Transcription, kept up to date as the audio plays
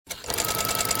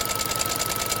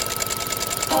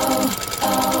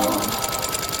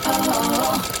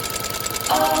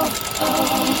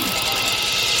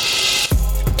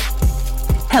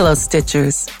Hello,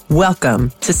 Stitchers. Welcome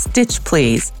to Stitch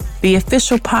Please, the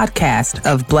official podcast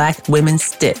of Black Women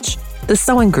Stitch, the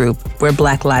sewing group where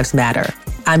Black Lives Matter.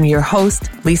 I'm your host,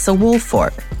 Lisa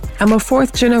Woolford. I'm a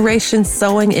fourth-generation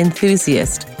sewing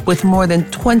enthusiast with more than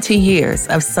 20 years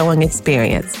of sewing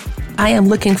experience. I am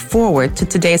looking forward to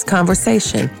today's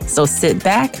conversation, so sit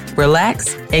back,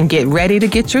 relax, and get ready to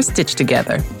get your stitch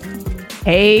together.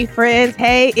 Hey, friends.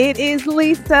 Hey, it is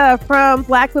Lisa from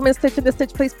Black Women Stitch and the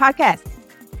Stitch Please podcast.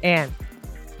 And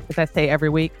as I say every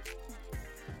week,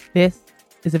 this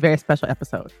is a very special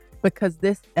episode because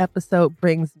this episode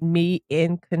brings me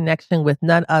in connection with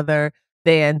none other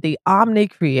than the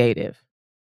omni-creative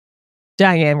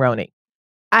Diane Roney.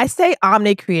 I say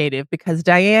omni-creative because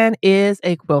Diane is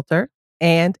a quilter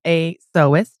and a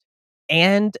sewist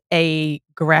and a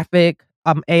graphic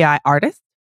AI artist,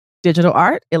 digital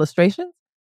art, illustrations,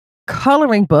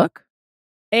 coloring book,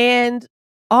 and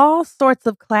all sorts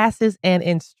of classes and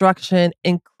instruction,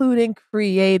 including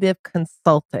creative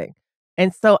consulting.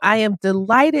 And so I am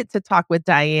delighted to talk with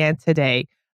Diane today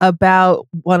about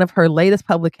one of her latest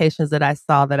publications that I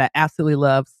saw that I absolutely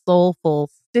love, Soulful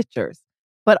Stitchers,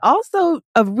 but also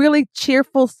a really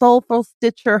cheerful, soulful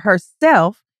stitcher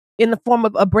herself in the form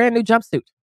of a brand new jumpsuit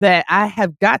that I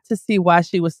have got to see why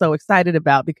she was so excited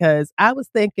about, because I was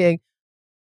thinking,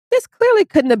 this clearly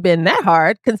couldn't have been that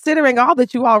hard considering all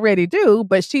that you already do,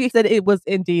 but she said it was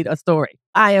indeed a story.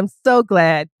 I am so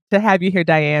glad to have you here,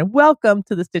 Diane. Welcome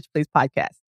to the Stitch Please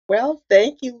podcast. Well,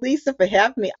 thank you, Lisa, for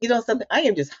having me. You know something? I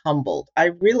am just humbled. I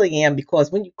really am, because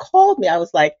when you called me, I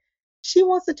was like, she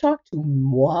wants to talk to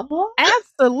moi?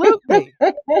 Absolutely.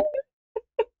 I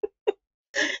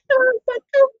was like,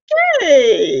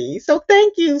 okay. So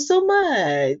thank you so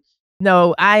much.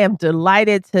 No, I am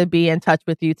delighted to be in touch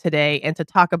with you today and to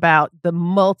talk about the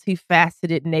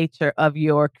multifaceted nature of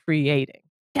your creating.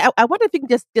 I wonder if you can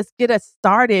just get us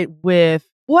started with,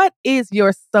 what is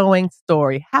your sewing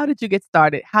story? How did you get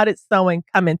started? How did sewing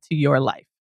come into your life?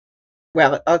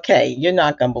 Well, okay, you're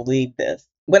not going to believe this.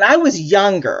 When I was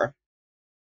younger,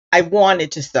 I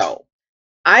wanted to sew.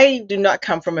 I do not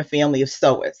come from a family of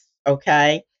sewists,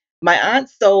 okay? My aunt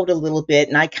sewed a little bit,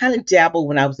 and I kind of dabbled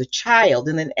when I was a child.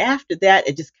 And then after that,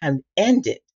 it just kind of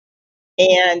ended.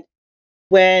 And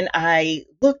when I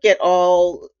look at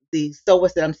all the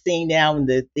sewists that I'm seeing now and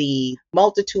the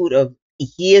multitude of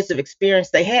years of experience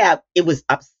they have, it was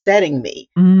upsetting me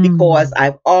because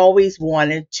I've always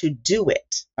wanted to do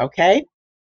it, okay?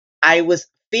 I was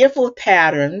fearful of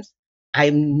patterns.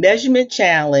 I'm measurement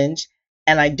challenged,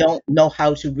 and I don't know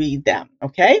how to read them.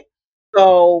 Okay.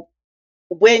 So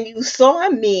when you saw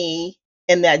me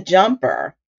in that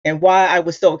jumper, and why I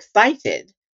was so excited,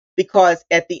 because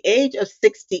at the age of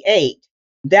 68,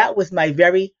 that was my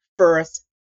very first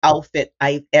outfit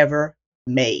I've ever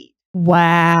made.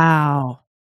 Wow.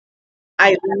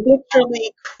 I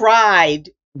literally cried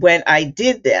when I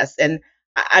did this. And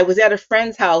I was at a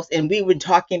friend's house, and we were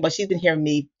talking about, she's been hearing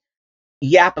me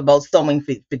yap about sewing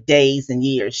for days and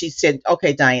years. She said,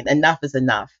 okay, Diane, enough is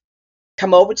enough.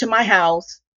 Come over to my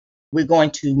house. We're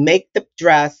going to make the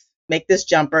dress, make this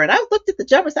jumper. And I looked at the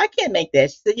jumper and said, I can't make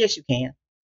that. She said, yes, you can.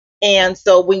 And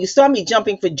so when you saw me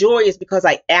jumping for joy, is because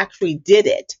I actually did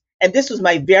it. And this was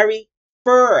my very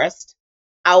first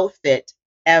outfit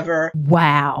ever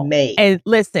made. And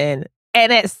listen,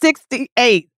 and at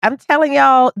 68, I'm telling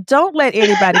y'all, don't let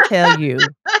anybody tell you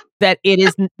that it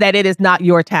is not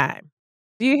your time.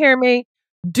 Do you hear me?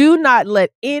 Do not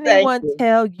let anyone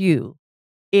tell you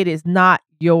it is not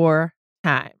your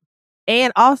time.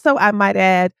 And also, I might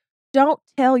add, don't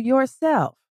tell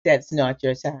yourself that's not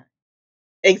your time.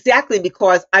 Exactly,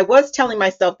 because I was telling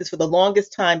myself this for the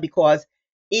longest time, because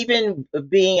even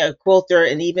being a quilter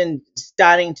and even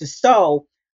starting to sew,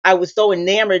 I was so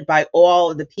enamored by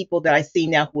all of the people that I see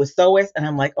now who are sewists. And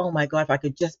I'm like, oh my God, if I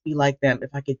could just be like them, if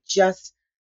I could just,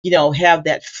 have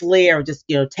that flair of just,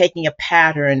 taking a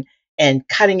pattern and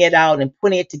cutting it out and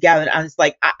putting it together. And I was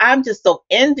like, I'm just so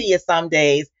envious some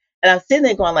days. And I'm sitting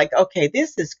there going like, okay,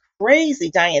 this is crazy,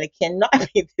 Diane. It cannot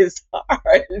be this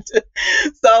hard.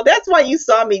 So that's why you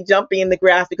saw me jumping in the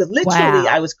grass, because literally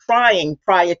I was crying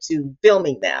prior to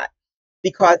filming that,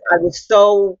 because I was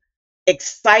so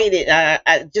excited.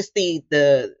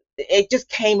 It just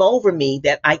came over me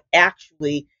that I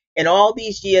actually, in all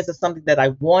these years of something that I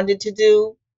wanted to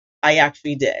do, I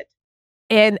actually did.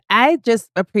 And I just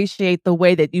appreciate the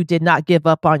way that you did not give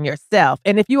up on yourself.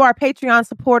 And if you are a Patreon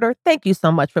supporter, thank you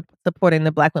so much for supporting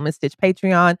the Black Women Stitch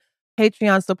Patreon.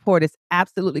 Patreon support is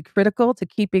absolutely critical to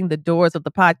keeping the doors of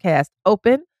the podcast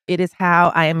open. It is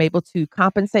how I am able to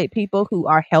compensate people who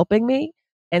are helping me.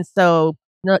 And so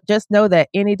just know that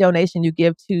any donation you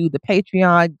give to the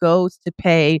Patreon goes to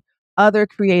pay other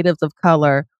creatives of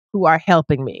color who are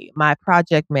helping me, my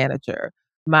project manager,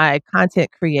 my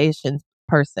content creation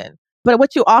person. But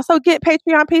what you also get,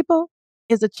 Patreon people,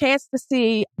 is a chance to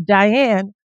see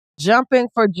Diane jumping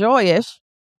for joyish,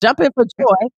 jumping for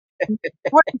joy,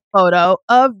 important photo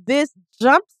of this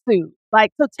jumpsuit.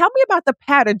 Like, so tell me about the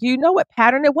pattern. Do you know what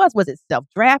pattern it was? Was it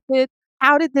self-drafted?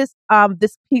 How did this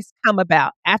piece come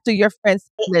about after your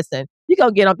friends listen, you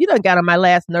gonna get on you done got on my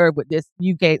last nerve with this,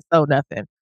 you can't sew nothing.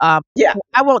 Um, Yeah,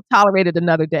 I won't tolerate it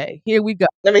another day. Here we go.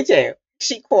 let me tell you.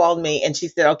 She called me and she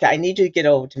said, "Okay, I need you to get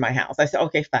over to my house." I said,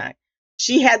 "Okay, fine."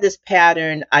 She had this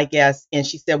pattern, I guess, and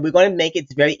she said, "We're going to make it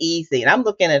very easy." And I'm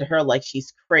looking at her like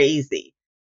she's crazy.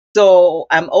 So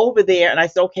I'm over there and I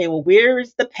said, "Okay, well, where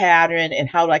is the pattern and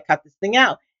how do I cut this thing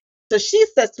out?" So she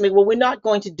says to me, "Well, we're not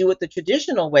going to do it the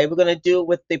traditional way. We're going to do it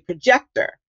with the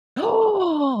projector."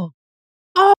 Oh,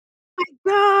 oh my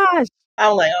gosh.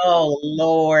 I'm like, "Oh,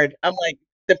 Lord." I'm like,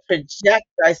 "The projector."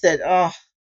 I said, "Oh,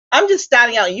 I'm just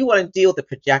starting out and you want to deal with the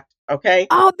projector, okay?"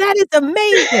 Oh, that is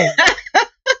amazing.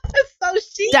 So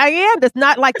she, Diane does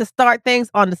not like to start things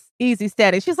on the easy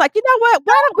setting. She's like, "You know what?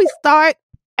 Why don't we start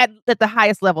at the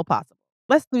highest level possible?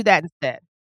 Let's do that instead."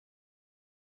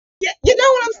 yeah, you know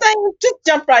what I'm saying? Just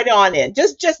jump right on in.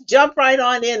 Just jump right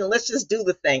on in and let's just do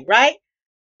the thing, right?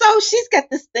 So she's got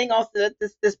this thing off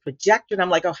this projector, and I'm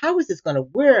like, "Oh, how is this going to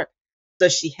work?" So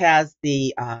she has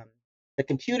the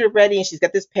computer ready, and she's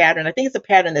got this pattern. I think it's a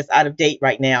pattern that's out of date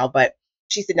right now, but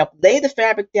she said, "Now lay the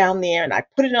fabric down there," and I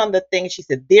put it on the thing. She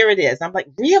said, "There it is." I'm like,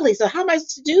 "Really? So how am I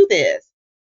supposed to do this?"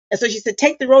 And so she said,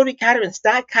 "Take the rotary cutter and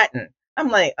start cutting." I'm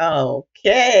like,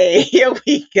 "Okay, here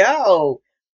we go."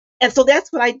 And so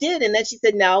that's what I did. And then she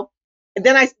said, "No." And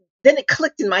then it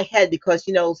clicked in my head because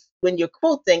when you're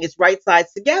quilting, it's right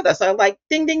sides together. So I'm like,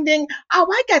 ding, ding, ding. Oh,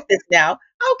 I got this now.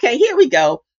 Okay, here we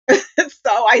go.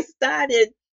 So I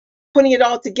started putting it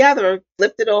all together,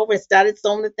 flipped it over, and started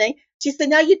sewing the thing. She said,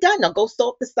 "Now you're done. Now go sew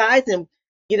up the sides." And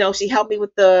she helped me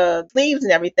with the sleeves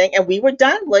and everything, and we were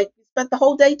done. Like we spent the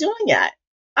whole day doing it.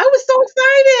 I was so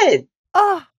excited.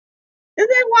 Oh, Isn't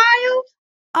that wild?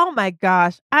 oh my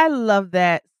gosh, I love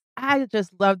that. I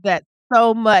just love that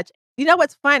so much. You know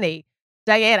what's funny?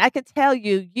 Diane, I could tell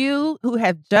you, you who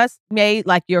have just made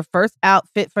like your first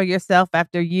outfit for yourself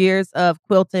after years of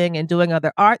quilting and doing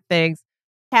other art things,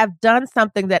 have done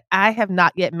something that I have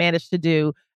not yet managed to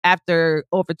do after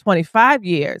over 25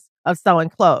 years of sewing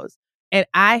clothes. And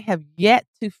I have yet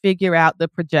to figure out the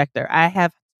projector. I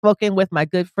have spoken with my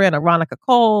good friend, Aronica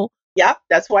Cole. Yep,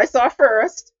 that's who I saw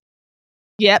first.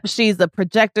 Yep, she's a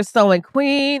projector sewing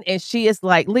queen, and she is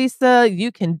like, "Lisa,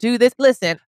 you can do this."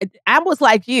 Listen, I was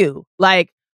like you,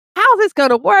 like, "How's this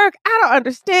gonna work? I don't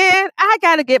understand. I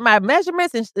gotta get my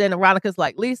measurements." And then Veronica's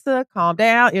like, "Lisa, calm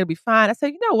down. It'll be fine." I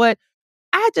said, "You know what?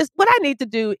 What I need to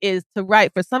do is to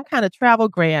write for some kind of travel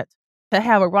grant to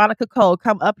have Veronica Cole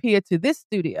come up here to this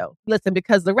studio. Listen,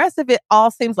 because the rest of it all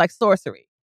seems like sorcery.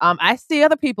 I see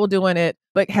other people doing it,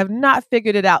 but have not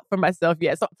figured it out for myself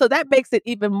yet. So that makes it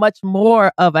even much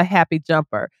more of a happy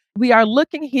jumper. We are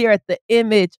looking here at the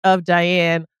image of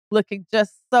Diane looking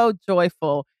just so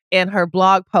joyful in her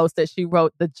blog post that she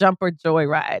wrote, "The Jumper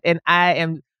Joyride." And I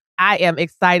am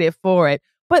excited for it.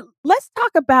 But let's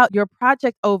talk about your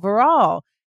project overall.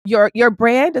 Your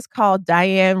brand is called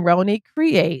Diane Roney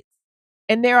Creates,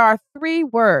 and there are 3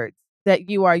 words that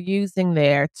you are using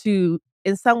there to,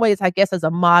 in some ways, I guess, as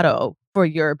a motto for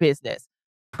your business: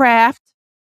 craft,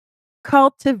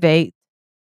 cultivate,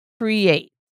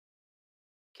 create.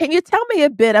 Can you tell me a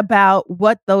bit about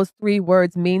what those 3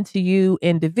 words mean to you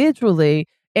individually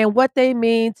and what they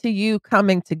mean to you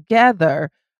coming together,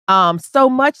 so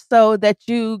much so that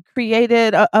you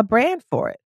created a brand for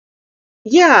it?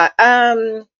 Yeah,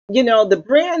 the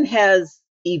brand has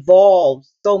evolved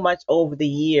so much over the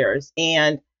years.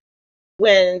 And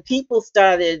when people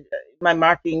started, my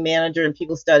marketing manager and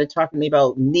people started talking to me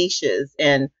about niches,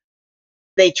 and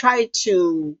they tried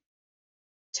to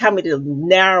tell me to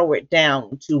narrow it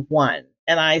down to one.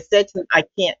 And I said to them, I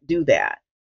can't do that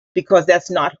because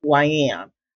that's not who I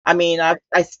am. I mean,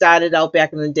 I started out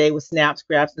back in the day with snap,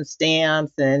 scraps, and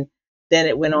stamps, and then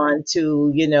it went on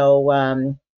to,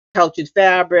 cultured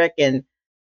fabric, and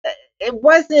it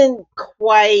wasn't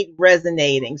quite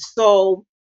resonating. So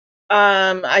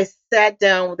I sat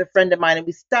down with a friend of mine and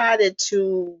we started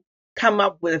to come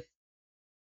up with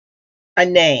a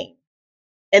name.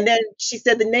 And then she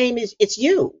said, "The name is, it's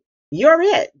you. You're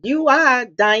it. You are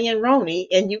Diane Roney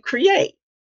and you create."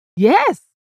 Yes.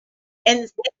 And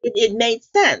it made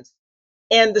sense.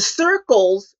 And the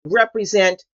circles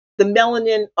represent the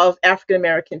melanin of African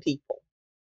American people.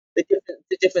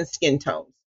 the different skin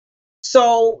tones.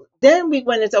 So then we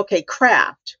went into, okay,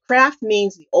 craft. Craft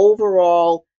means the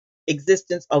overall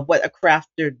existence of what a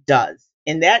crafter does,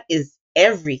 and that is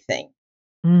everything.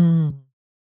 Mm.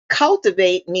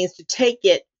 Cultivate means to take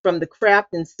it from the craft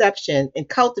inception and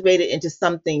cultivate it into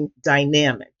something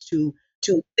dynamic, to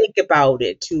think about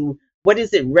it, to what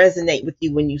does it resonate with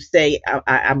you when you say,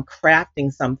 I'm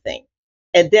crafting something.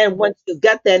 And then once you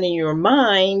get that in your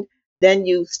mind, then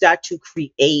you start to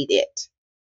create it.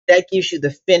 That gives you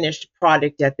the finished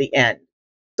product at the end.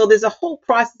 So there's a whole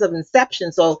process of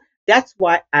inception. So that's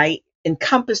why I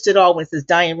encompassed it all when it says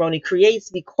Diane Roney creates,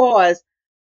 because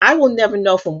I will never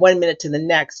know from 1 minute to the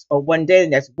next or one day to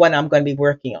the next what I'm going to be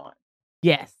working on.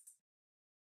 Yes.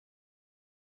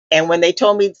 And when they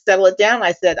told me to settle it down,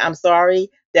 I said, I'm sorry,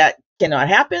 that cannot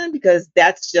happen because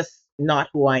that's just not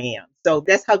who I am. So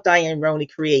that's how Diane Roney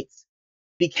creates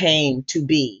became to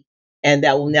be. And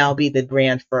that will now be the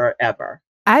brand forever.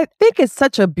 I think it's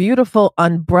such a beautiful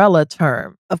umbrella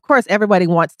term. Of course, everybody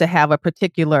wants to have a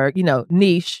particular,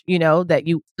 niche, that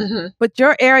you, Mm-hmm. but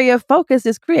your area of focus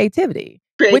is creativity,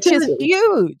 which is Creativity.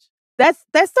 huge. That's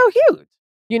so huge,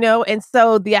 and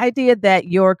so the idea that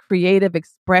your creative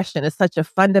expression is such a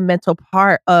fundamental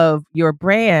part of your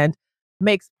brand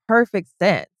makes perfect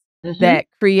sense. Mm-hmm. That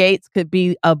creates could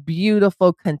be a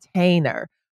beautiful container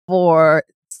for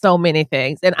so many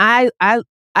things. And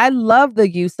I love the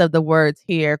use of the words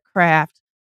here, craft,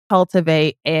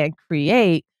 cultivate, and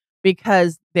create,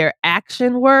 because they're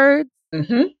action words,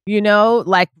 Mm-hmm.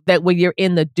 like that when you're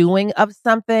in the doing of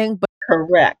something. But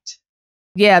Correct.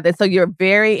 yeah, so you're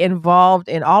very involved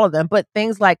in all of them. But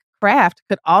things like craft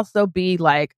could also be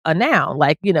like a noun,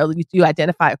 like, you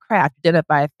identify a craft,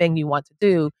 identify a thing you want to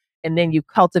do, and then you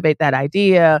cultivate that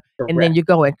idea, and then Correct. you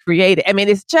go and create it. I mean,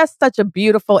 it's just such a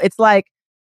beautiful, it's like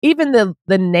even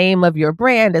the name of your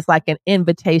brand is like an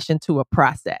invitation to a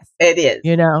process, It is.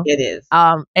 you know? It is.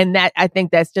 And that I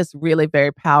think that's just really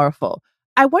very powerful.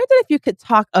 I wondered if you could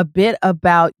talk a bit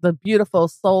about the beautiful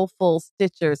Soulful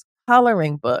Stitchers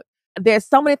coloring book. There's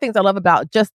so many things I love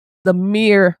about just the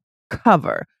mere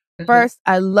cover. Mm-hmm. First,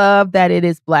 I love that it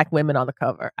is Black women on the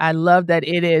cover. I love that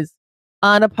it is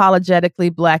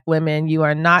unapologetically Black women. You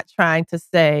are not trying to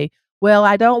say, well,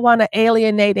 I don't want to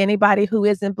alienate anybody who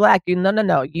isn't Black.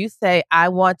 No. You say, I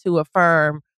want to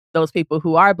affirm those people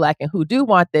who are Black and who do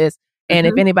want this. And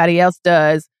if Mm-hmm. anybody else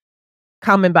does,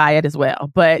 come and buy it as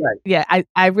well. But Right. yeah,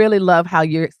 I really love how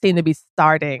you seem to be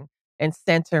starting and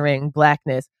centering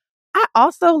Blackness. I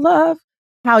also love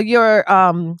how your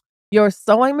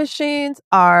sewing machines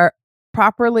are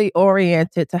properly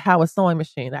oriented to how a sewing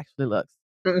machine actually looks.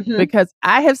 Mm-hmm. Because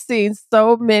I have seen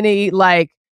so many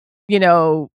like,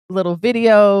 little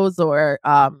videos or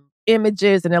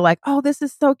images, and they're like, oh, this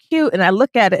is so cute. And I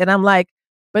look at it and I'm like,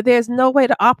 but there's no way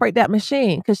to operate that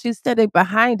machine because she's sitting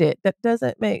behind it. It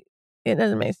doesn't make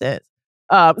sense.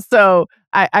 So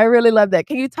I really love that.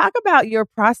 Can you talk about your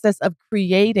process of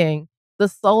creating the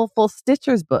Soulful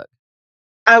Stitchers book?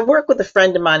 I work with a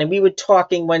friend of mine, and we were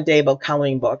talking one day about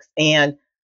coloring books. And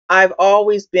I've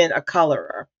always been a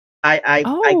colorer. I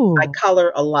Oh,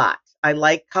 color a lot. I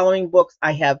like coloring books.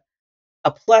 I have a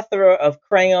plethora of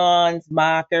crayons,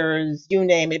 markers, you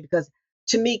name it, because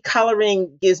to me,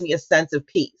 coloring gives me a sense of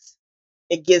peace.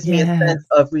 It gives me a sense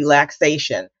yes. of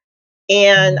relaxation.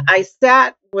 And Mm. I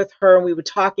sat with her and we were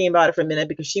talking about it for a minute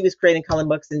because she was creating coloring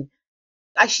books, and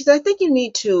she said, I think you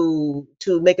need to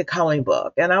make a coloring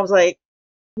book. And I was like,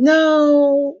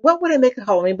 no, what would I make a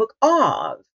coloring book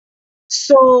of?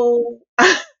 So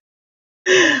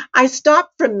I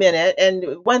stopped for a minute.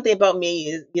 And one thing about me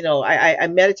is, I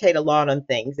meditate a lot on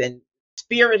things, and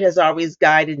spirit has always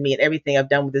guided me in everything I've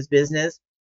done with this business.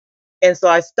 And so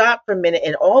I stopped for a minute,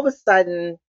 and all of a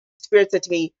sudden, spirit said to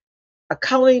me, a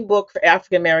coloring book for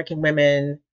African American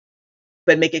women,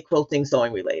 but make it quilting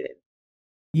sewing related.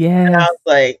 And I Yes. was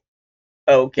like,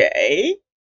 okay.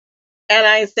 And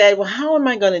I said, well, how am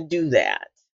I going to do that?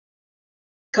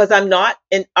 Because I'm not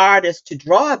an artist to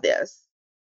draw this.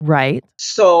 Right.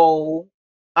 So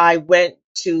I went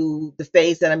to the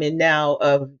phase that I'm in now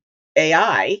of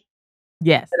AI,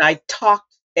 Yes. and I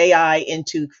talked AI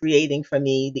into creating for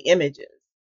me the images.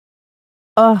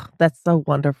 Oh, that's so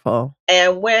wonderful.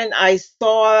 And when I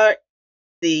saw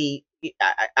the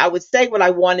I would say what I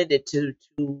wanted it to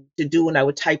do, and I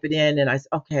would type it in, and I said,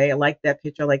 okay, I like that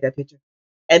picture, I like that picture.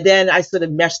 And then I sort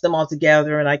of meshed them all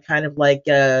together, and I kind of like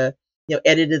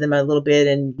edited them a little bit,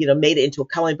 and made it into a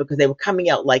coloring book because they were coming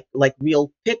out like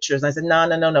real pictures. And I said,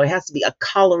 no, it has to be a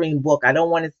coloring book. I don't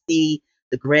want to see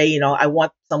the gray and all. I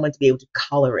want someone to be able to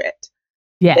color it.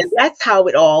 And Yes. that's how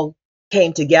it all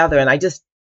came together. And I just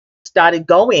started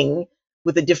going.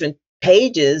 with the different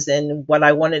pages and what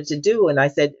I wanted to do. And I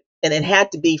said, and it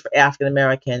had to be for African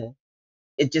American.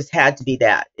 It just had to be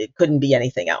that. It couldn't be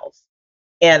anything else.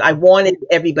 And I wanted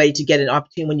everybody to get an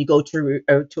opportunity when you go to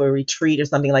a retreat or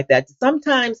something like that.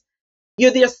 Sometimes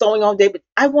you're there sewing all day, but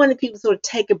I wanted people to sort of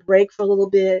take a break for a little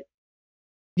bit,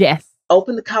 Yes.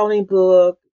 open the coloring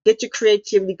book, get your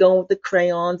creativity going with the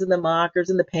crayons and the markers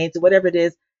and the paints or whatever it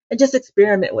is, and just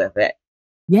experiment with it.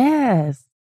 Yes.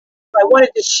 I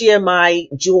wanted to share my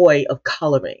joy of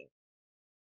coloring,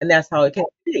 and that's how it came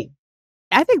to be.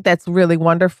 I think that's really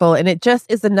wonderful. And it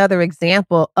just is another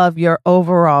example of your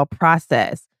overall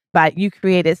process. But you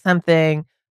created something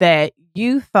that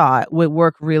you thought would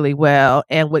work really well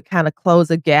and would kind of close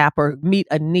a gap or meet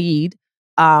a need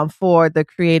for the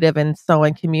creative and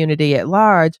sewing community at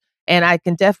large. And I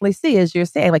can definitely see, as you're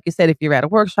saying, like you said, if you're at a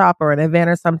workshop or an event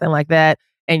or something like that,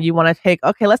 and you want to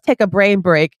okay, let's take a brain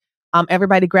break.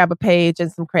 Everybody grab a page and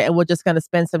and we're just going to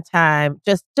spend some time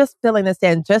just filling this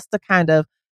in, just to kind of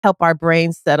help our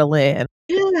brains settle in.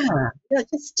 Yeah,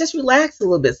 just relax a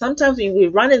little bit. Sometimes we're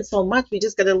running so much, we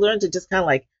just got to learn to just kind of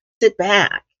like sit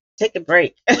back, take a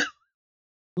break.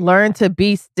 Learn to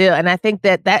be still. And I think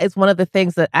that that is one of the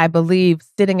things that I believe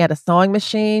sitting at a sewing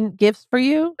machine gives for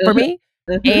Mhm, me,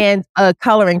 mhm. and a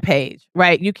coloring page,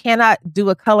 right? You cannot do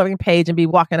a coloring page and be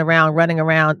walking around, running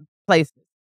around places.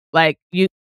 Like you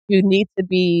need to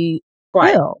be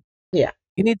Right. still. Yeah.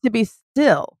 You need to be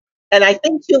still. And I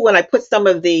think too, when I put some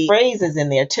of the phrases in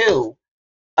there too,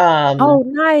 Oh,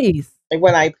 nice. and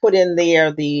when I put in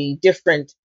there the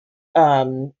different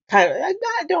kind of, I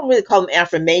don't really call them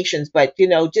affirmations, but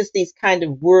just these kind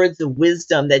of words of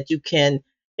wisdom that you can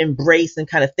embrace and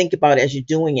kind of think about as you're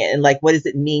doing it, and like, what does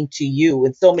it mean to you?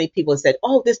 And so many people have said,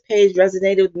 "Oh, this page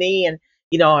resonated with me," and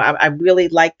I really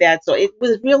like that. So it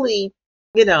was really,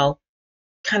 you know,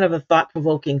 kind of a thought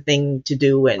provoking thing to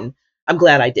do, and I'm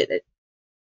glad I did it.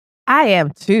 I am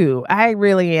too. I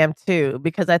really am too,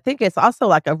 because I think it's also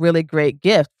like a really great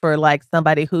gift for like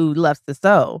somebody who loves to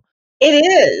sew. It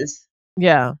is.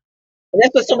 Yeah. And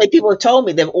that's what so many people have told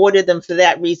me. They've ordered them for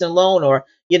that reason alone, or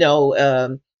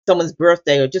someone's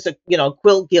birthday, or just a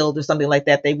quilt guild or something like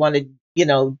that. They want to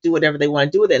do whatever they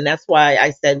want to do with it, and that's why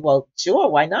I said, well, sure,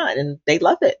 why not? And they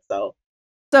love it. So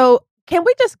So, can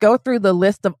we just go through the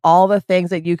list of all the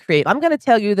things that you create? I'm gonna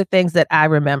tell you the things that I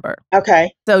remember.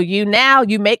 okay, So, you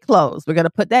make clothes. We're gonna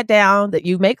put that down that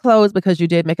you make clothes because you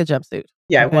did make a jumpsuit.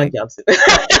 yeah, one Okay.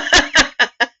 jumpsuit.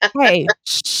 Hey,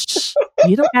 shh.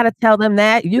 You don't gotta tell them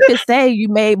that. You could say you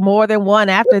made more than one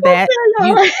after that. All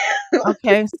You right.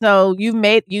 okay, so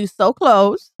you sew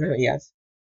clothes, Yes,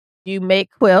 you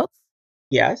make quilts,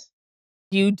 yes,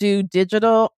 you do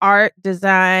digital art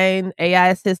design, AI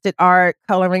assisted art,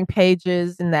 coloring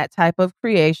pages, and that type of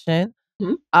creation.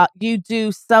 mhm, You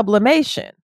do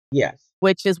sublimation, yes,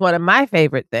 which is one of my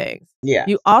favorite things. You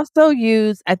yes, also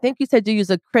I think you said you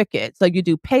use a Cricut. So you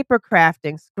do paper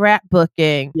crafting,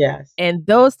 scrapbooking, yes, and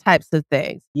those types of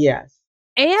things. yes.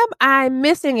 Am I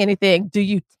missing anything? Do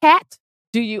you tat?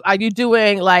 Are you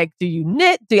doing like, do you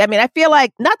knit? I mean, I feel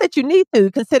like not that you need to,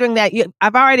 considering that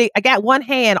I got one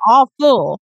hand all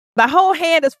full. My whole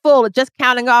hand is full of just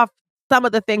counting off some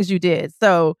of the things you did.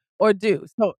 So, or do.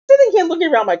 So, Sitting here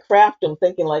looking around my craft room,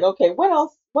 thinking like, okay, what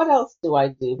else? What else do I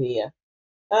do here?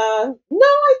 No,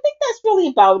 I think that's really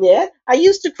about it. I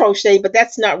used to crochet, but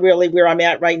that's not really where I'm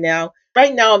at right now.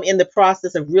 Right now, I'm in the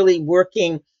process of really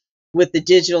working with the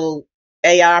digital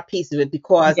AR piece of it,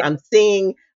 because yeah. I'm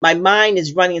seeing my mind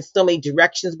is running in so many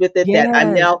directions with it that I'm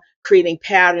Yes. now creating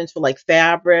patterns for like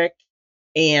fabric,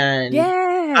 and Yes.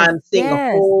 I'm seeing a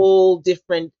Yes. whole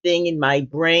different thing in my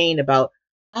brain about,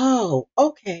 oh,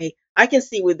 okay, I can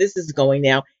see where this is going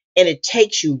now. And it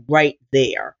takes you right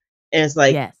there. And it's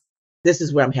like, Yes. this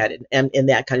is where I'm headed, and in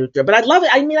that kind of. But I love it.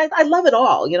 I mean, I love it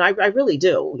all. I really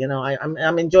do.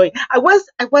 I'm enjoying. I was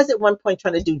at one point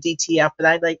trying to do DTF, but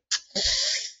I like.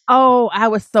 Oh, I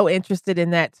was so interested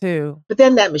in that too. But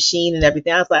then that machine and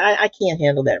everything, I was like, I can't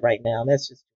handle that right now. That's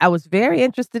just I was very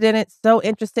interested in it, so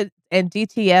interested in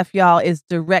DTF, y'all, is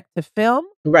direct to film.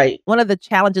 right, One of the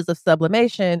challenges of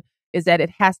sublimation is that it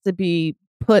has to be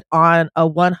put on a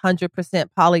 100%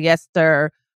 polyester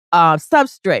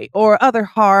substrate or other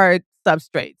hard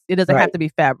substrates. It doesn't have right, to be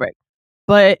fabric,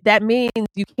 but that means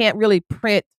you can't really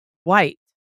print white.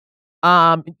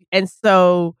 And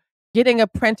so getting a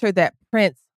printer that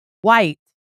prints white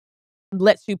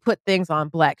lets you put things on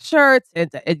black shirts and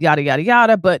yada yada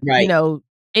yada. But right,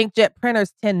 inkjet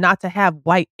printers tend not to have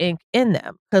white ink in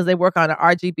them because they work on an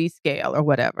RGB scale or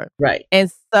whatever. right.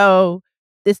 And so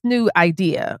this new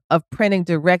idea of printing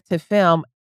direct to film,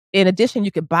 in addition,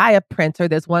 you could buy a printer.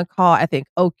 There's one called, I think,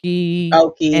 Oki,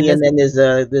 and And then there's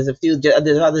a few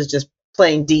there's others just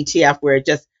plain DTF where it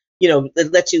just it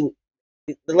let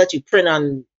you print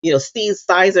on, Steve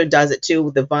Sizer does it too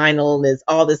with the vinyl, and there's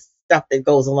all this stuff that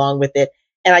goes along with it.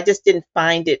 And I just didn't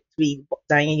find it to be,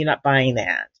 Diane, you're not buying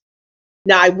that.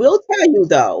 Now I will tell you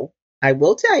though, I'm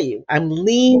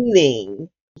leaning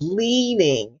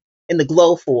in the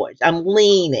Glow Forge. I'm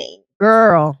leaning,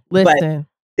 girl, but listen,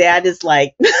 that is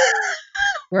like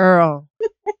girl,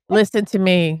 listen to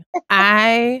me.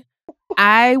 I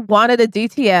wanted a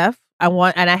DTF.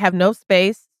 And I have no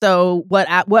space. So what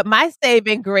my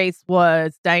saving grace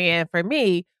was, Diane, for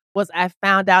me, was I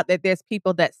found out that there's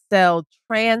people that sell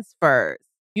transfers.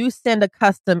 You send a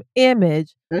custom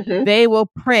image, mhm, they will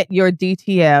print your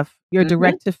DTF, your mhm,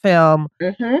 direct to film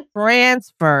mhm.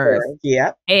 transfers, Sure,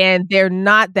 yeah. and they're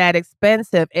not that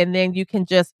expensive. And then you can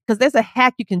just, because there's a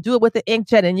hack, you can do it with the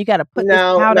inkjet and you got to put this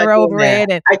No, I'm powder not doing over that.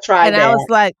 it. And I tried I was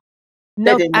that. like, That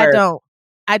no, didn't I work. don't.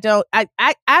 I don't.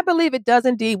 I believe it does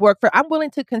indeed work for, I'm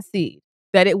willing to concede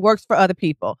that it works for other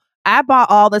people. I bought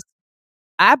all this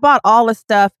I bought all the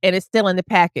stuff and it's still in the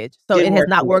package. So it Didn't has work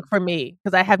not for me. worked for me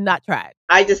because I have not tried.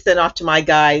 I just sent off to my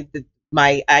guy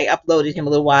I uploaded him a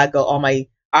little while ago all my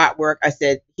artwork.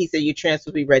 He said your transfer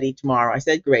will be ready tomorrow. I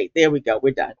said, great, there we go,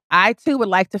 we're done. I too would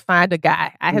like to find a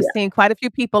guy. I have Yeah. seen quite a few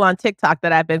people on TikTok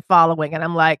that I've been following, and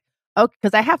I'm like, okay,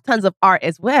 because I have tons of art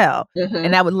as well, Hmm.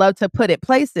 and I would love to put it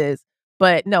places.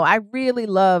 But no, I really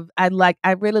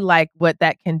like what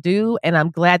that can do, and I'm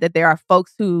glad that there are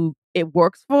folks who it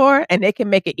works for, and they can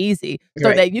make it easy so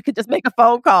Right. that you could just make a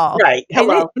phone call, Right. and then,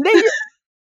 Hello. and then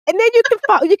you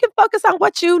you can focus on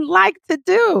what you like to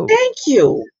do. Thank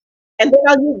you. And then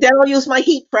I'll use my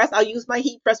heat press. I'll use my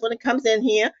heat press when it comes in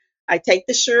here. I take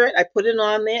the shirt, I put it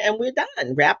on there, and we're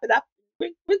done. Wrap it up.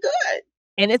 We're good.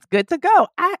 And it's good to go.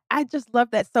 I just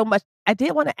love that so much. I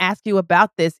did wanna ask you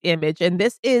about this image, and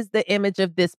this is the image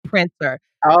of this printer.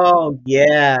 Oh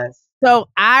yes. So,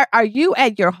 are you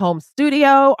at your home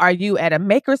studio? Are you at a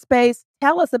maker space?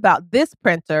 Tell us about this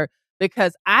printer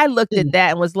because I looked at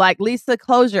that and was like, "Lisa,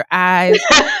 close your eyes.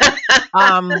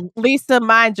 Lisa,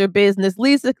 mind your business.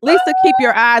 Lisa, keep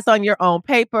your eyes on your own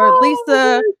paper. Oh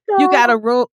Lisa, my you got a God.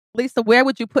 rule. Lisa, where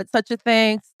would you put such a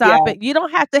thing? Stop Yeah. it. You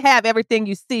don't have to have everything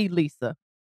you see, Lisa,"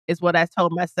 is what I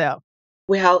told myself.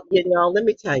 Well, let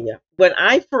me tell you, when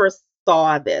I first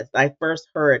saw this, I first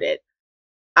heard it.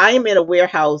 I am in a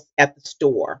warehouse at the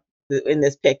store in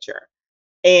this picture.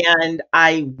 And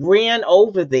I ran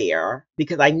over there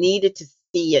because I needed to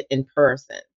see it in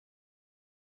person.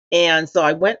 And so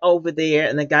I went over there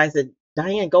and the guy said,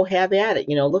 Diane, go have at it.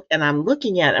 Look, and I'm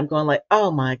looking at it, I'm going like,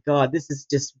 oh my God, this is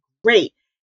just great.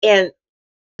 And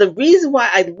the reason why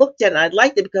I looked at it, I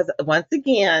liked it because once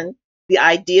again, the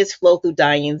ideas flow through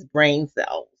Diane's brain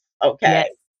cells. Okay. Yes.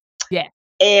 Yeah.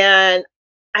 And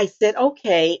I said,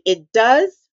 okay, it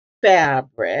does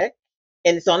fabric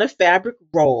and it's on a fabric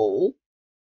roll.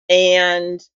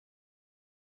 And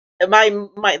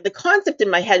the concept in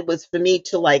my head was for me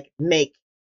to like make,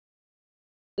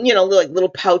 like little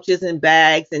pouches and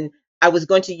bags. And I was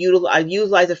going to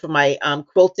utilize it for my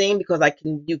quilting because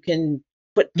you can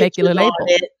put Make it a pictures on label.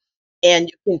 it and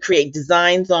you can create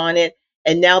designs on it.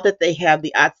 And now that they have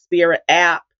the Atspira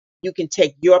app, you can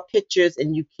take your pictures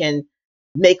and you can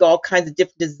make all kinds of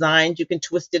different designs. You can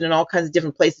twist it in all kinds of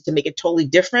different places to make it totally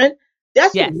different.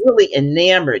 That's what Yes. really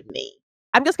enamored me.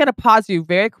 I'm just gonna pause you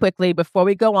very quickly before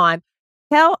we go on.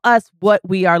 Tell us what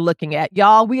we are looking at.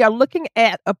 Y'all, we are looking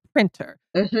at a printer.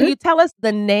 Can Hmm. you tell us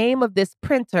the name of this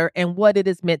printer and what it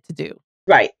is meant to do?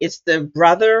 Right. It's the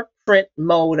Brother Print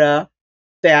Moda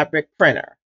fabric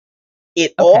printer.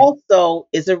 It Okay. also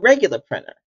is a regular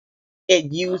printer.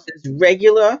 It uses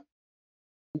regular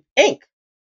ink.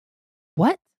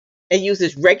 What? It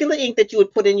uses regular ink that you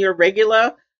would put in your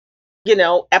regular,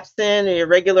 Epson or your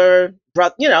regular,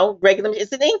 regular.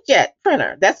 It's an inkjet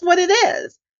printer. That's what it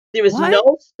is. There is What?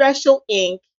 no special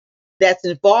ink that's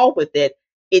involved with it.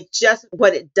 It's just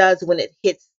what it does when it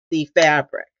hits the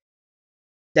fabric.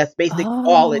 That's basically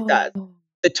all it does. Oh.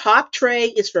 The top tray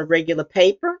is for regular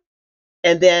paper.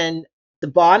 And then the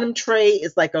bottom tray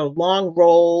is like a long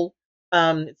roll.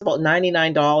 It's about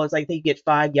 $99. I think you get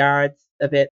 5 yards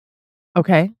of it.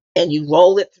 Okay. And you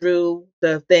roll it through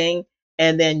the thing.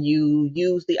 And then you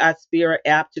use the Atspira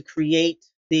app to create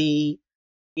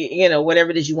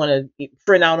whatever it is you want to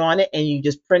print out on it. And you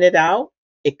just print it out.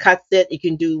 It cuts it. You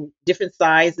can do different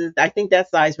sizes. I think that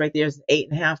size right there is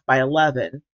 8.5 by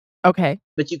 11. Okay.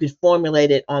 But you can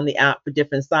formulate it on the app for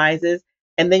different sizes.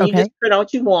 And then you just Okay. print out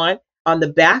what you want. On the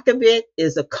back of it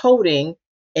is a coating,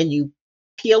 and you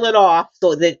peel it off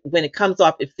so that when it comes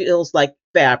off, it feels like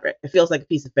fabric. It feels like a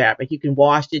piece of fabric. You can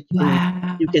wash it.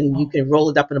 You can roll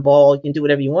it up in a ball. You can do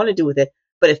whatever you want to do with it,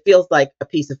 but it feels like a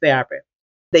piece of fabric.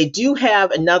 They do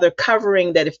have another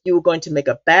covering that if you were going to make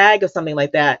a bag or something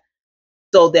like that,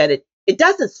 so that it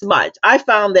doesn't smudge. I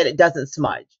found that it doesn't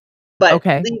smudge, but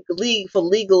Okay. for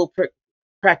legal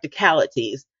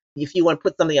practicalities, if you want to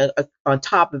put something on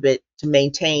top of it to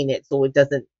maintain it so it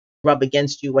doesn't rub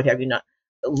against you, what have you not,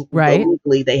 Right.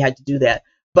 legally they had to do that.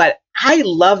 But I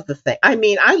love the thing. I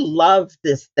mean, I love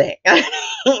this thing. I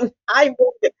mean,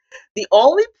 the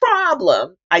only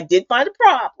problem, I did find a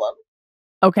problem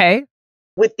Okay.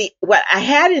 with what I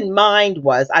had in mind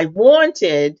was I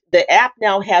wanted the app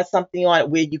now has something on it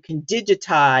where you can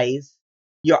digitize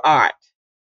your art.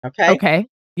 Okay. Okay.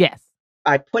 Yes.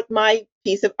 I put my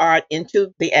piece of art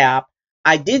into the app.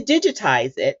 I did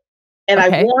digitize it and I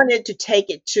Okay. wanted to take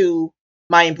it to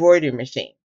my embroidery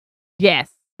machine. Yes.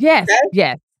 Yes. Okay.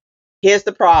 Yes. Here's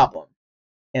the problem.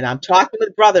 And I'm talking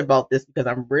with brother about this because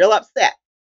I'm real upset.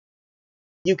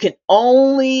 You can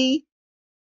only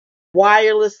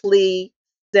wirelessly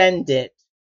send it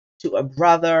to a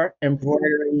brother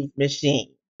embroidery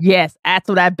machine. Yes. That's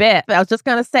what I bet. I was just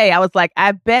gonna say, I was like,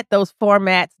 I bet those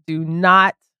formats do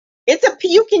not.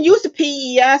 You can use the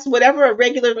PES, whatever a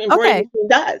regular embroidery Okay. machine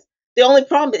does. The only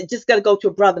problem is it's just got to go to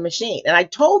a brother machine. And I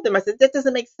told them, I said, that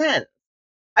doesn't make sense.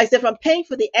 I said, if I'm paying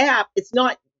for the app, it's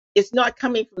not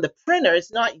coming from the printer.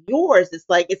 It's not yours. It's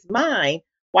like it's mine.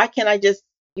 Why can't I just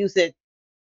use it?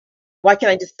 Why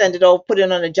can't I just send it over, put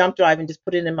it on a jump drive, and just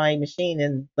put it in my machine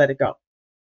and let it go?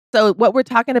 So what we're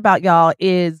talking about, y'all,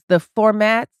 is the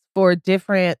formats for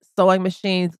different sewing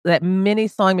machines that many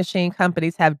sewing machine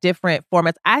companies have different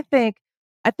formats. I think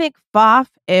Pfaff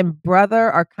and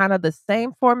Brother are kind of the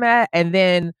same format, and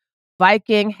then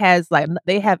Viking has like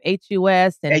they have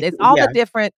HUS, and Yeah,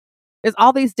 there's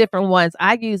all these different ones.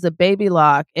 I use a Baby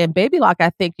Lock, and Baby Lock I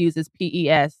think uses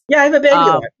PES. yeah. I have a baby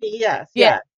Um, one. Yes, yeah,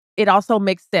 yeah. it also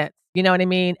makes sense. You know what I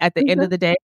mean? At the end Hmm. of the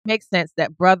day, it makes sense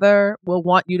that Brother will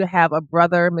want you to have a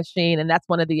Brother machine, and that's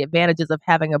one of the advantages of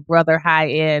having a Brother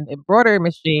high-end embroidery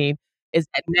machine is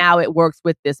that now it works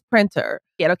with this printer.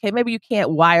 Yeah, okay, maybe you can't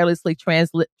wirelessly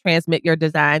transmit your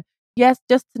design. Yes,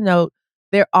 just to note,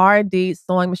 there are indeed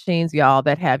sewing machines, y'all,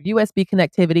 that have USB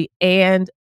connectivity and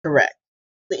Correct.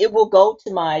 It will go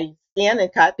to my scan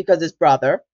and cut because it's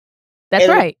brother, that's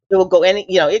and right. it will go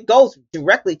it goes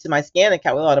directly to my scan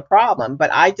account without a problem.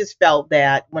 But I just felt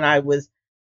that when I was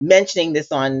mentioning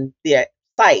this on the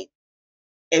site,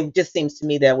 it just seems to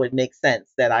me that it would make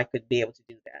sense that I could be able to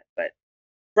do that. But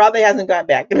brother hasn't got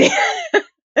back to me.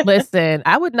 Listen,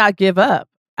 I would not give up.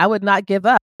 I would not give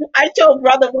up. I told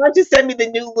brother, why don't you send me the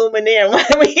new Luminaire? Why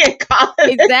don't we get calling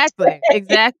it Exactly,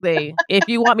 exactly. If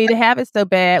you want me to have it so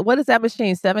bad, what is that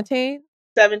machine, 17?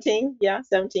 17? Yeah,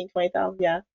 17, 20,000.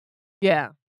 Yeah. Yeah,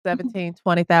 17,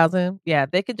 20,000. Yeah,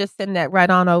 they could just send that right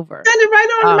on over. Send it right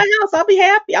on to Um, my house. I'll be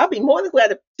happy. I'll be more than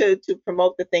glad to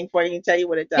promote the thing for you and tell you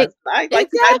what it e does. I like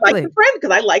the exactly, printer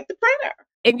because I like the printer.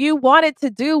 and you wanted to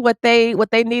do what they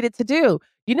needed to do.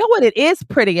 You know what? It is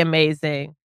pretty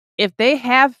amazing if they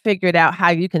have figured out how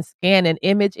you can scan an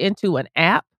image into an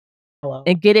app Hello.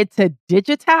 and get it to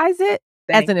digitize it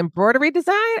as Thank an embroidery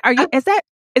design? Are you you.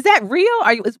 is that real?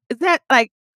 Are you is that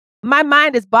like my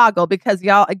mind is boggled because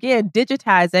y'all again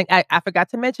digitizing. I forgot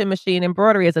to mention machine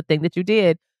embroidery is a thing that you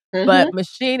did, Hmm. but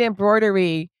machine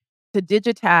embroidery to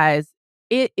digitize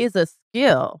it is a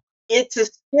skill. It's a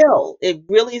skill. It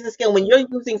really is a skill. When you're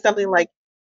using something like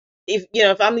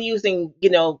if I'm using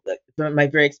my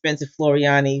very expensive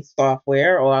Floriani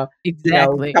software or a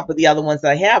Exactly. couple of the other ones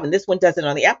that I have, and this one does it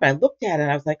on the app, and I looked at it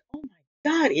and I was like, oh my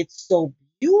god, it's so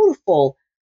beautiful.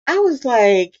 I was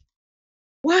like,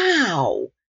 wow.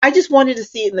 I just wanted to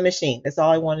see it in the machine. That's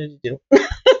all I wanted to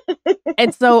do.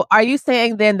 And so are you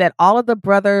saying then that all of the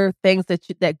brother things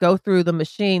that go through the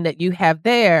machine that you have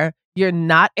there, you're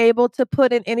not able to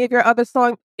put in any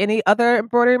other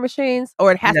embroidery machines,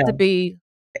 or it has to No, be.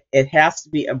 it has to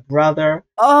be a brother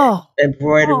Oh, oh,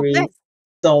 embroidery that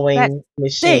sewing machine.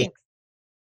 stinks.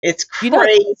 It's You know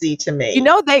crazy to you me.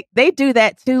 know they do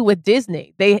that too with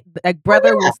Disney. They like Oh brother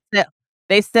yeah, will sell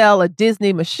they sell a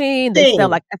Disney machine. They sell thing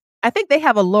like I think they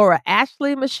have a Laura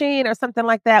Ashley machine or something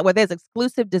like that where there's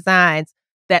exclusive designs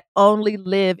that only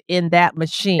live in that in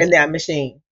machine. that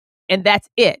machine. And that's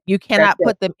it. You That's cannot it.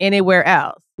 put them anywhere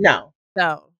else. No.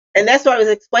 So, And that's what I was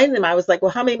explaining to them. I was like,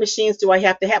 well, how many machines do I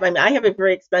have to have? I mean, I have a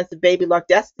very expensive Baby Luck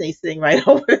Destiny sitting right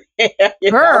over there,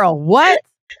 you know. girl, what?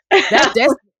 That des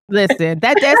Listen,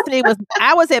 that Destiny was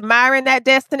I was admiring that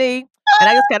Destiny, and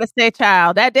I just gotta say,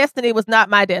 child, that Destiny was not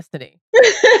my Destiny.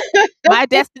 My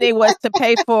destiny was to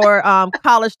pay for,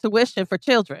 college tuition for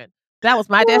children. That was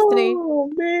my destiny. Oh,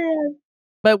 man.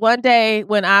 But one day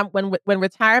when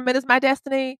retirement is my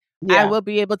destiny, I Yeah. will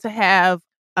be able to have,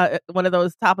 one of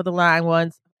those top of the line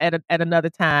ones at another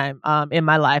time, in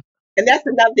my life. And that's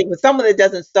another thing. With someone that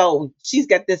doesn't sew, she's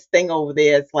got this thing over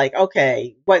there. It's like,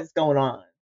 okay, what's going on?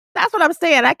 That's what I'm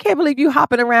saying. I can't believe you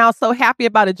hopping around so happy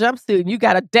about a jumpsuit and you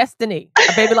got a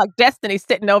baby like Destiny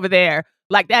sitting over there.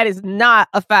 Like, that is not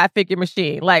a five-figure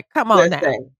machine. Like, come on now.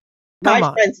 Listen, Come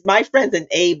on. my friends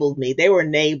enabled me. They were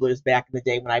enablers back in the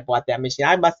day when I bought that machine.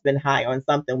 I must have been high on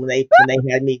something when they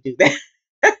had me do that.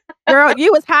 Girl,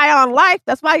 you was high on life.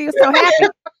 That's why you're so happy.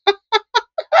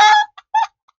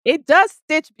 It does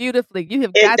stitch beautifully. You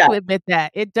have It got to does. admit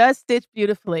that. It does stitch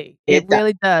beautifully. It It does.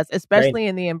 really does, Right. especially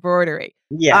in the embroidery.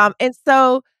 Yeah. And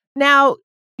so now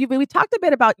we talked a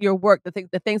bit about your work, the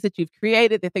things that you've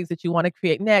created, the things that you want to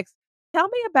create next. Tell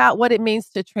me about what it means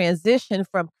to transition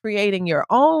from creating your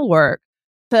own work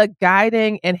to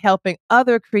guiding and helping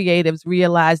other creatives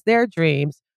realize their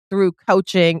dreams through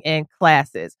coaching and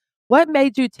classes. What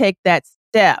made you take that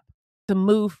step to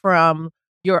move from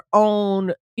your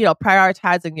own,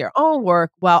 prioritizing your own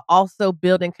work while also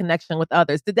building connection with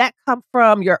others? Did that come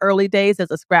from your early days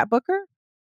as a scrapbooker?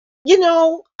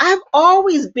 I've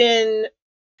always been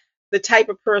the type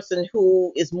of person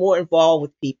who is more involved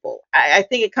with people. I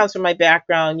think it comes from my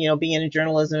background, being in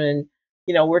journalism and,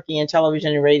 working in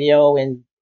television and radio and,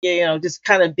 just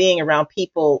kind of being around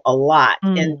people a lot.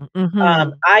 And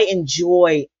Mhm. I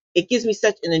enjoy it, gives me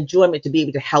such an enjoyment to be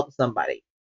able to help somebody.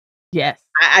 Yes.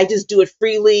 I just do it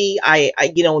freely.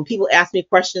 When people ask me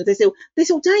questions, well,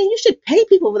 Diane, you should pay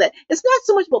people for that. It's not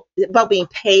so much about being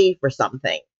paid for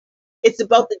something. It's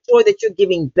about the joy that you're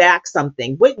giving back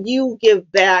something. What you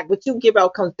give back, what you give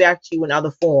out comes back to you in other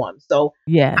forms. So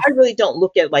Yes. I really don't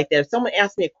look at it like that. If someone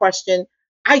asks me a question,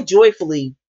 I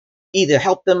joyfully either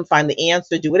help them find the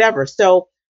answer, do whatever. So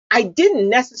I didn't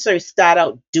necessarily start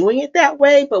out doing it that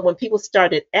way, but when people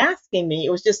started asking me,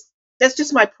 that's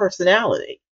just my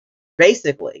personality,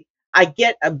 basically. I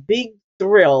get a big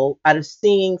thrill out of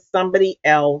seeing somebody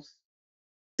else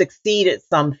succeed at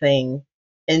something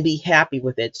and be happy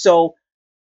with it. So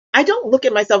I don't look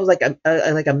at myself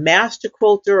as like a master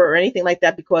quilter or anything like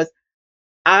that because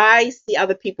I see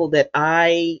other people that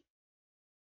I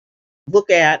look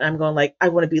at and I'm going like I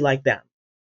want to be like them.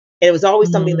 And it was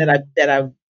always something that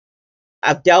Mm.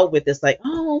 I've dealt with. It's like,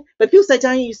 oh, but people say,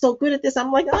 Diane, you're so good at this.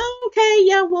 I'm like, oh, okay,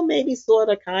 yeah, well, maybe, sort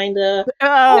of, kind of.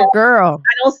 Oh, girl.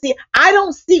 I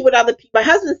don't see what other people. My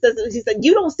husband says, he said,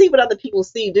 you don't see what other people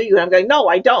see, do you? And I'm going, no,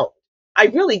 I don't. I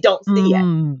really don't see it.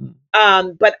 Mm.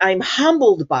 But I'm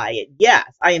humbled by it. Yes,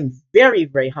 I am very,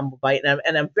 very humbled by it,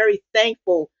 and I'm very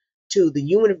thankful to the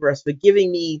universe for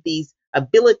giving me these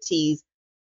abilities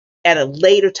at a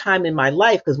later time in my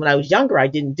life. Because when I was younger, I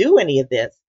didn't do any of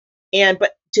this, and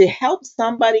but to help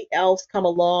somebody else come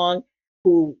along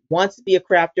who wants to be a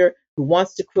crafter, who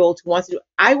wants to quilt, who wants to,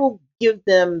 I will give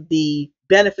them the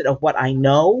benefit of what I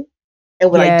know, and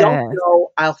what I don't Yes.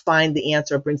 know, I'll find the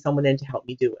answer, or bring someone in to help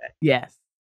me do it. Yes.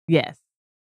 Yes.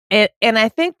 And I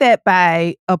think that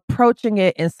by approaching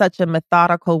it in such a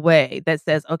methodical way that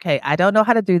says, "Okay, I don't know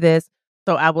how to do this,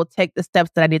 so I will take the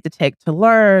steps that I need to take to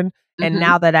learn, and Hmm.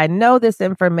 now that I know this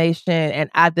information and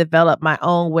I've developed my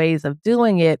own ways of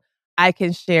doing it, I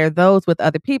can share those with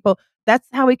other people." That's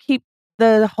how we keep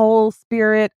the whole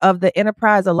spirit of the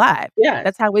enterprise alive. Yes,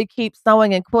 That's how we keep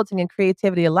sewing and quilting and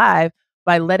creativity alive,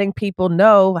 by letting people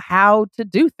know how to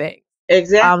do things,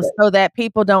 exactly. so that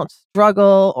people don't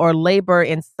struggle or labor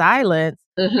in silence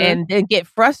Hmm. and then get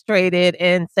frustrated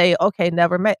and say, "Okay,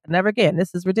 never again.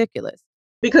 This is ridiculous."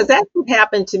 Because that's what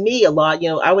happened to me a lot.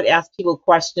 I would ask people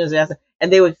questions,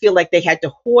 and they would feel like they had to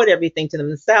hoard everything to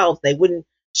themselves. They wouldn't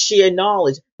share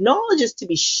knowledge. Knowledge is to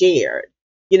be shared.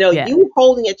 Yes, You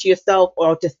holding it to yourself,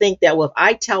 or to think that, well, if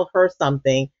I tell her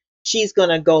something, she's going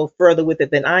to go further with it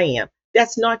than I am.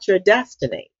 That's not your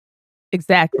destiny.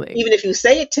 exactly. Even if you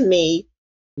say it to me,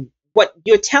 what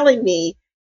you're telling me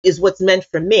is what's meant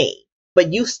for me,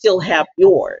 but you still have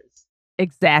yours.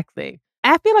 Exactly.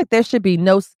 I feel like there should be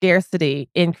no scarcity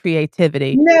in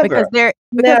creativity, because Never,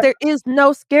 never. there is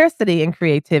no scarcity in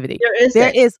creativity. There There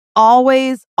isn't. is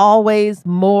always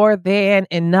more than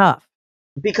enough.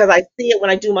 Because I see it when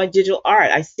I do my digital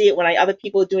art. I see it when other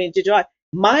people are doing digital art.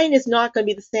 Mine is not going to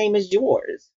be the same as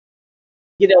yours.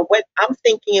 What I'm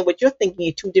thinking and what you're thinking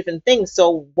are two different things.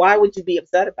 So why would you be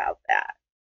upset about that?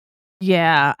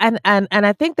 Yeah, and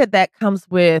I think that that comes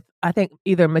with, I think,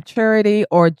 either maturity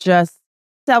or just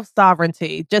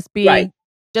self-sovereignty, Right.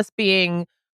 just being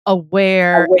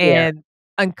aware Aware. and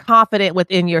and confident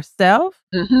within yourself,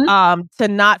 to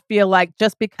not feel like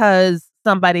just because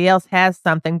somebody else has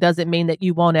something doesn't mean that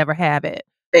you won't ever have it.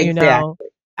 You know, Exactly.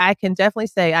 I can definitely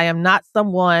say I am not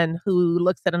someone who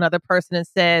looks at another person and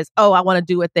says, "Oh, I want to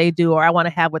do what they do," or "I want to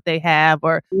have what they have,"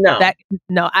 or No. that.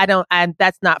 No, I don't.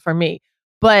 That's not for me.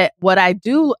 But what I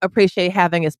do appreciate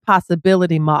having is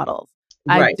possibility models.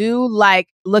 I Right. do like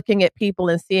looking at people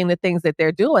and seeing the things that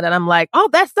they're doing. And I'm like, oh,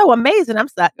 that's so amazing.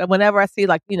 Whenever I see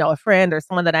like, a friend or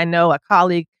someone that I know, a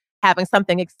colleague having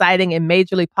something exciting and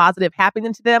majorly positive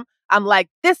happening to them, I'm like,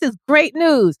 this is great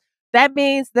news. That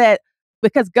means that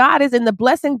because God is in the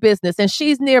blessing business and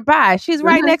she's nearby, she's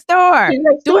right Mhm. next door She's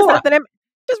next doing door. something.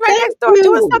 She's right Thank next door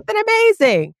doing you. something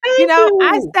amazing. Thank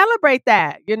I you. celebrate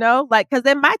that, like, because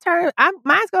then my turn,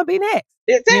 mine's going to be next,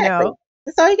 you Exactly. know?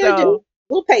 That's all you got to do. So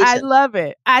A little I patience. love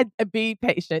it. I be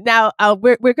patient. Now,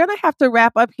 we're gonna have to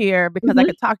wrap up here because I Mhm.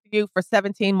 could talk to you for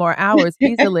 17 more hours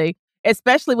easily,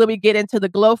 especially when we get into the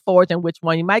glow forge and which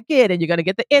one you might get, and you're gonna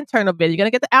get the internal vent, you're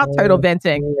gonna get the outternal Mm,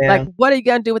 venting. Like, yeah. what are you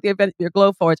gonna do with your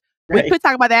glow forge? We Right. could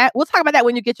talk about that. We'll talk about that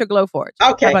when you get your glow forge.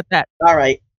 How Okay. about that? All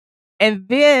right. And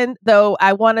then, though,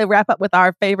 I want to wrap up with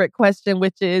our favorite question,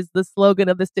 which is the slogan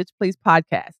of the Stitch Please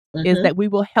podcast, is Mhm. that we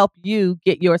will help you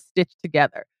get your stitch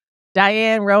together.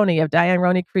 Diane Roney of Diane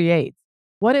Roney Creates.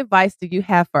 What advice do you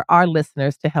have for our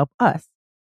listeners to help us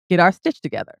get our stitch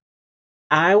together?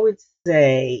 I would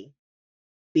say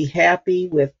be happy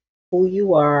with who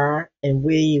you are and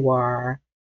where you are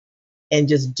and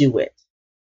just do it.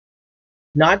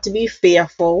 Not to be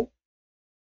fearful,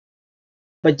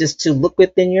 but just to look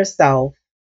within yourself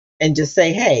and just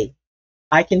say, hey,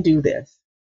 I can do this.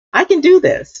 I can do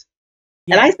this.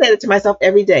 And I Yes. say it to myself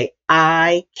every day.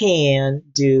 I can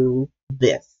do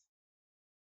this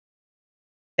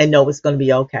and know it's going to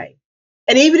be okay.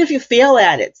 And even if you fail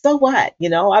at it, so what?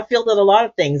 I failed at a lot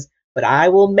of things, but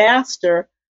I'm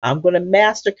going to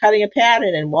master cutting a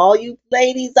pattern. And all you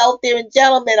ladies out there and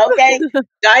gentlemen, okay,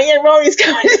 Diane Roney's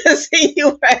coming to see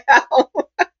you around.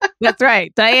 That's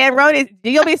right. Diane Roney,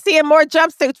 you'll be seeing more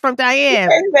jumpsuits from Diane.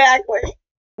 Exactly.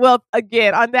 Well,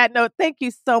 again, on that note, thank you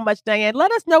so much, Diane.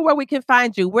 Let us know where we can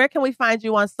find you. Where can we find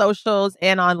you on socials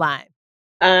and online?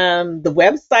 The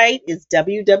website is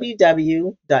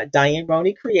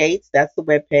www.DianeRoneyCreates. That's the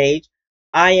webpage.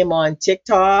 I am on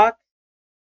TikTok,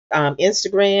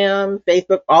 Instagram,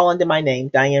 Facebook, all under my name,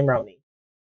 Diane Roney.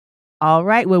 All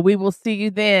right. Well, we will see you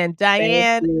then. Thank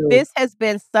Diane, you. this has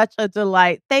been such a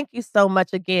delight. Thank you so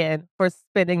much again for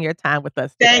spending your time with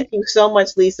us today. Thank you so much,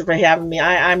 Lisa, for having me.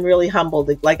 I'm really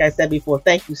humbled. Like I said before,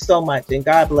 thank you so much, and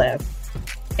God bless.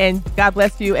 And God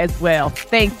bless you as well.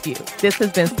 Thank you. This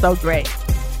has been so great.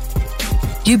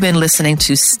 You've been listening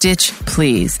to Stitch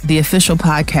Please, the official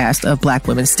podcast of Black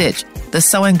Women Stitch, the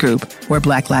sewing group where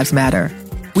Black Lives Matter.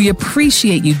 We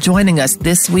appreciate you joining us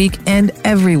this week and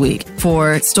every week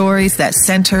for stories that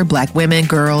center Black women,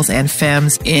 girls, and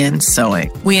femmes in sewing.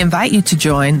 We invite you to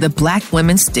join the Black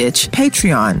Women Stitch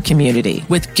Patreon community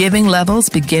with giving levels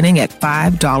beginning at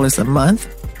 $5 a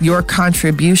month. Your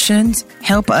contributions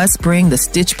help us bring the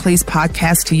Stitch Please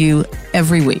podcast to you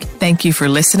every week. Thank you for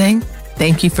listening.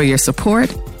 Thank you for your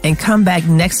support, and come back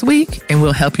next week and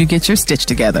we'll help you get your stitch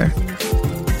together.